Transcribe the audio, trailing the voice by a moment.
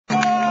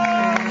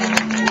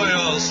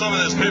some of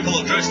those people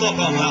are dressed up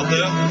out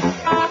there.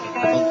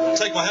 I'll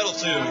take my hat off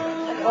to you.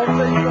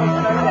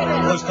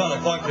 Those kind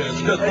of folk there,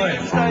 it's a good thing.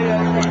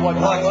 I'd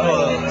like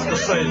to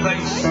say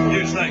thanks,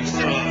 huge thanks to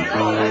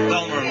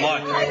Thelma and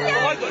Mike.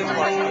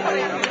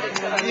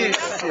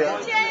 Yes, yeah.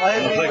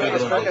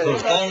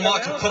 Thelma and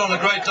Mike have put on a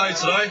great day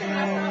today.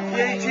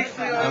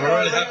 And we're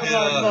really happy to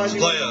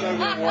play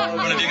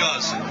one of you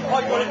guys.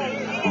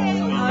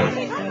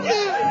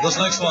 This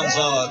next one's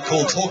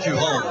called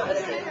Pukehou.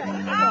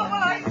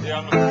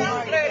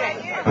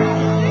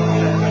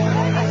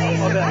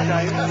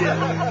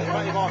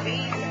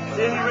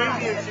 Any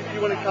reviews if you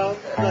want to come,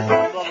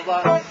 blah blah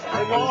blah.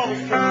 And while I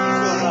was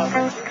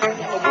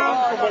talking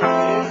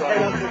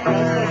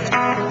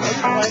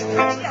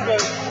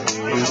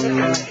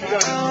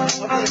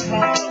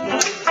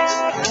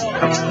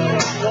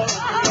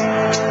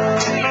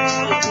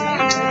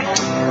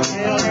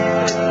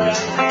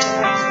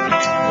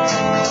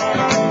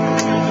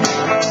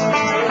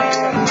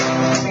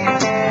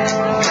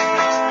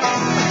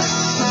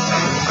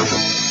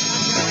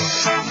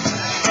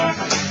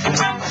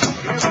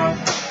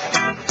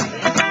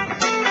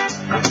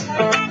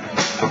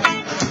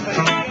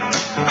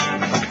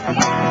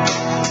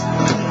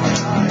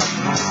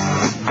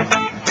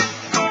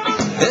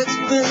It's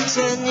been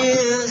 10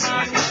 years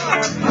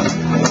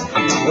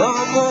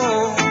or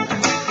more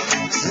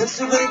since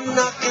we've been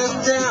knocking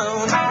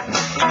down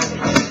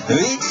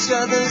each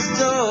other's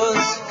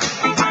doors.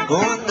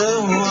 Wonder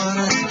what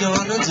it's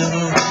gonna do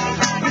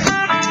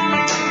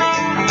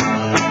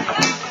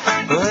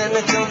when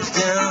it comes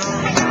down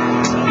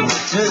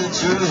to the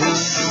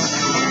truth.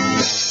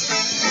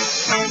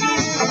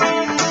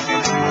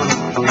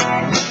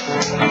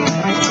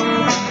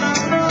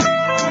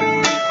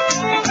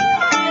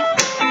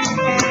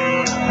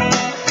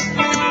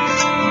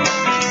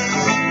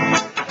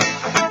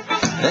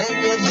 And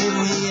yet here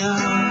we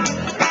are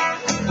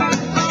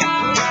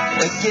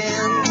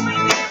again,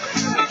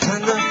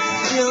 kind of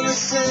feel the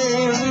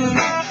same.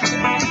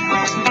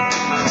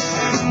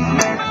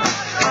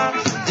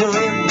 Do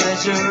we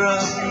measure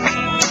up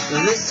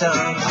this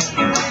time?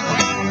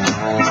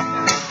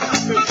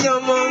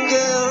 Come on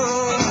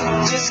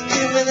girl, just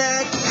give me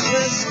that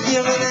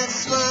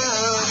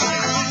smile.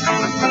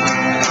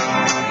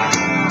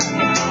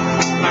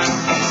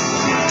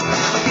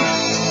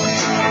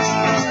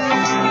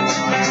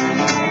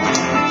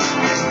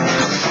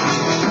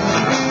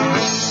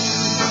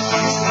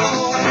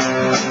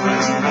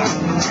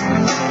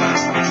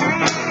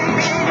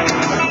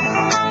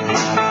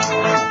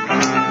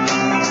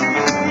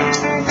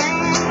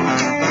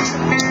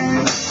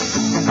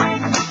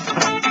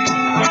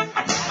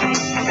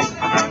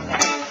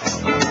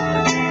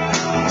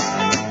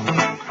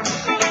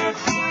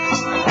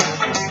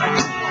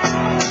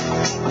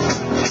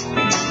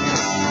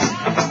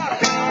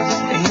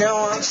 Now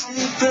I'm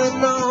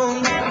sleeping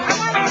on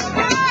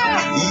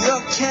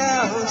your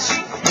couch.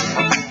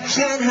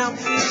 Can't help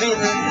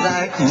feeling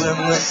like we're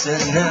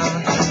missing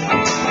out.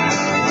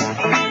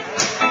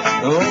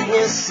 When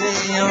you say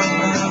your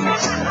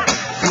mouth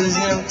feels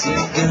empty,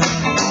 girl,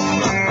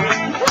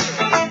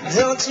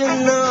 don't you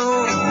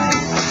know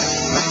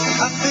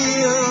I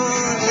feel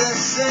the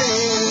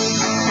same.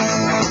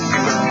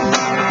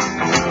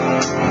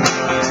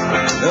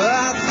 I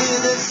feel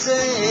the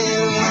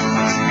same.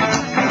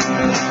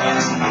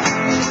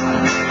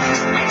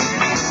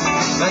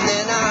 And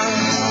then I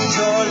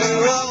call you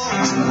up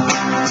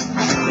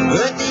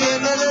at the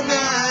end of the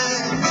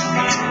night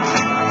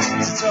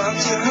to talk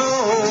you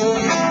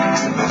home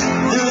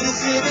through the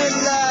city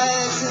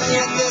lights, and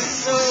yet they're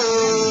so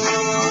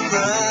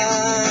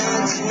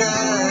bright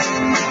tonight.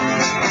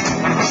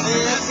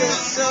 Yes,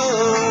 it's so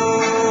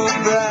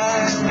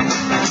bright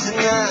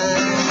tonight.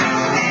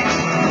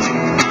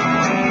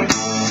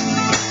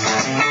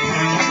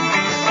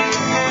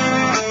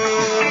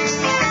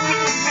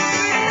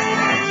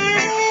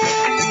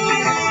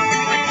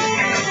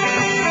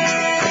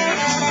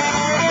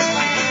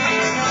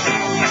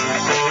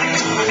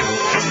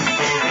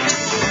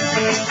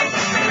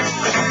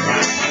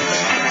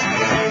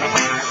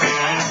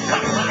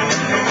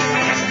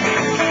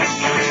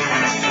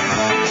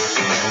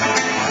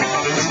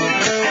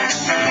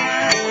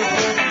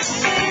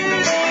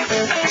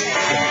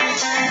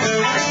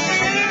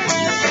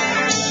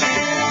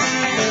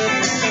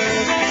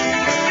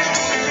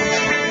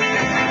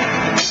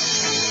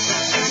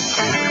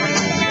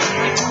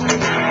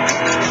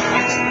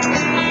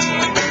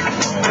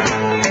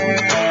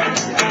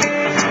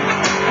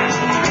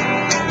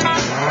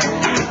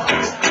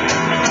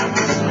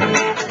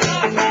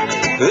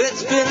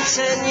 It's been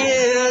 10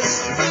 years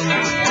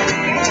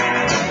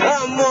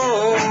or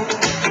more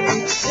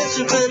since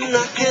we've been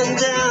knocking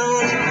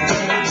down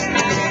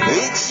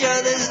each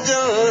other's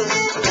doors.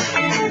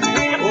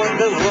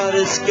 Wonder what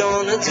it's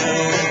gonna do.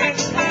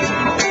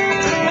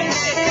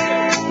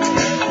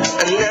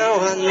 And now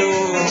I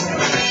know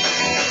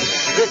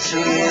the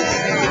truth.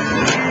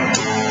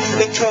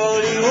 They call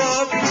you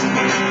up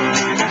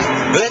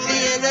at the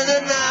end of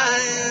the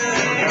night,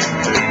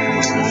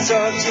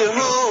 talk you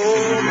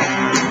home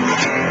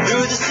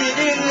through the city.